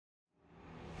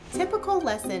typical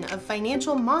lesson of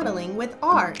financial modeling with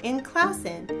R in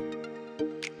Classin.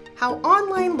 How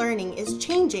online learning is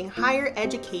changing higher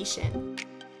education.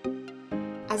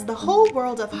 As the whole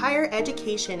world of higher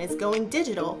education is going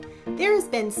digital, there has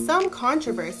been some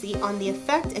controversy on the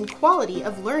effect and quality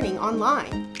of learning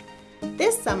online.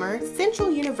 This summer,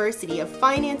 Central University of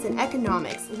Finance and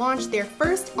Economics launched their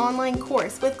first online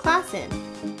course with Classin.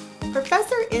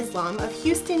 Professor Islam of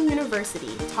Houston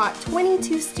University taught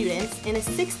 22 students in a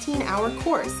 16-hour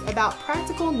course about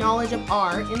practical knowledge of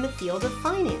R in the field of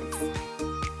finance.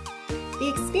 The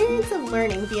experience of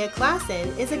learning via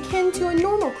Classin is akin to a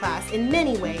normal class in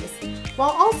many ways,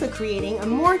 while also creating a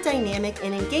more dynamic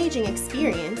and engaging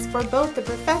experience for both the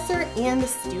professor and the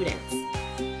students.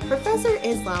 Professor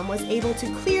Islam was able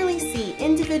to clearly see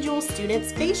individual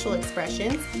students' facial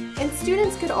expressions, and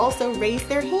students could also raise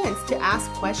their hands to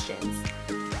ask questions.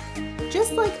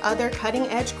 Just like other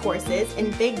cutting-edge courses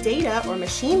in big data or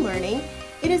machine learning,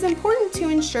 it is important to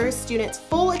ensure students'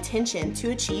 full attention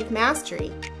to achieve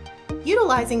mastery.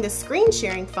 Utilizing the screen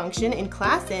sharing function in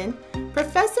Classin,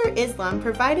 Professor Islam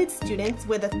provided students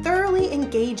with a thoroughly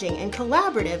engaging and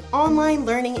collaborative online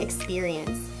learning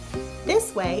experience.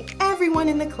 This way, everyone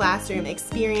in the classroom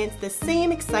experienced the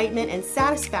same excitement and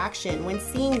satisfaction when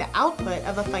seeing the output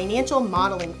of a financial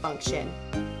modeling function.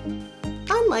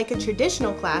 Unlike a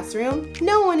traditional classroom,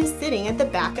 no one is sitting at the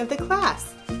back of the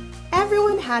class.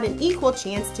 Everyone had an equal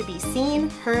chance to be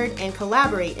seen, heard, and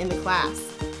collaborate in the class.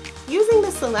 Using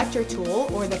the selector tool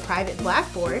or the private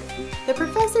blackboard, the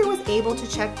professor was able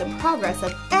to check the progress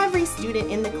of every student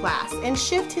in the class and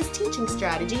shift his teaching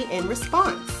strategy in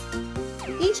response.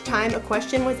 Each time a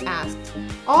question was asked,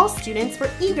 all students were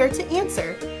eager to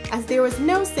answer, as there was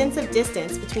no sense of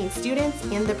distance between students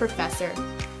and the professor.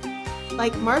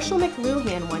 Like Marshall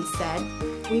McLuhan once said,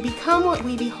 "We become what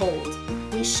we behold.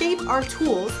 We shape our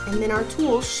tools, and then our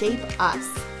tools shape us."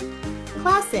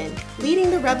 Classin,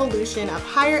 leading the revolution of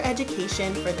higher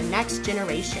education for the next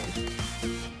generation.